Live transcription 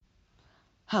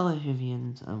Hello,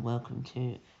 Vivians, and welcome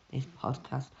to this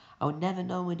podcast. I would never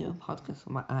normally do a podcast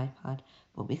on my iPad,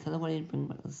 but because I wanted to bring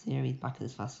back the series back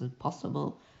as fast as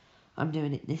possible, I'm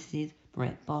doing it. This is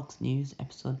BritBox News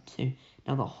Episode 2.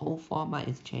 Now, the whole format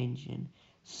is changing.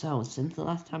 So, since the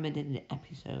last time I did an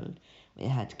episode, we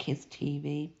had Kids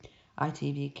TV,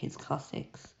 ITV Kids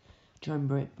Classics, during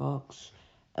BritBox.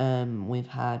 We've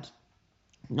had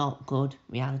Not Good,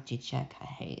 Reality Check, I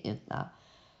hated that.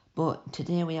 But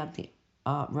today we have the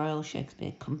Royal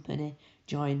Shakespeare Company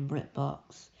join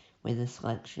BritBox with a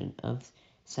selection of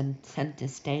Centre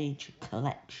Stage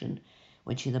Collection,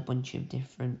 which is a bunch of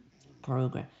different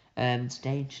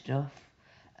stage stuff.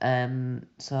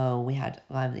 So we had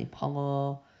Live at the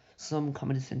Apollo, some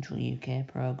Comedy Central UK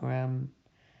programme,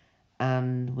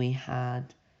 and we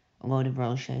had a load of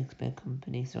Royal Shakespeare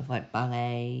Company stuff like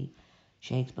ballet,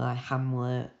 Shakespeare,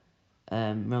 Hamlet,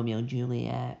 Romeo and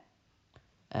Juliet,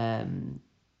 um,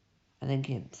 I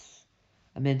think it's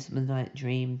A Midsummer Night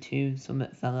Dream, 2,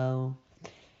 Summit Fellow.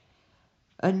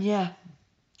 And yeah,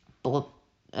 but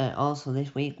also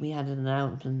this week we had an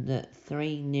announcement that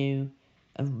 3 new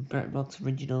BritBox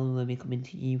originals will be coming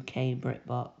to UK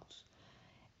BritBox.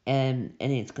 And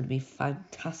it's going to be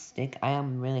fantastic. I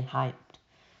am really hyped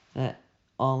that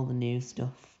all the new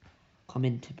stuff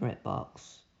coming to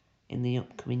BritBox in the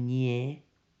upcoming year.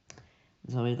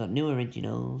 So we've got new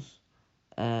originals,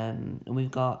 and we've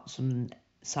got some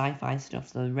sci-fi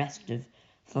stuff, the rest of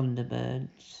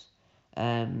Thunderbirds,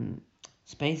 um,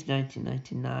 Space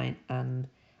 1999, and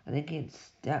I think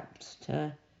it's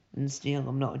Dexter and Steel.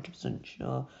 I'm not 100%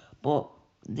 sure, but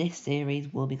this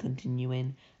series will be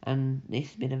continuing, and this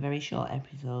has been a very short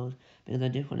episode because I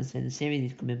do want to say the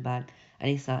series is coming back, and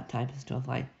it's that type of stuff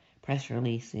like press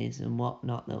releases and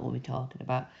whatnot that we'll be talking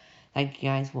about. Thank you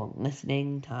guys for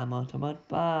listening. Time out.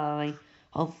 Bye.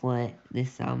 Hopefully this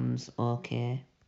sounds okay.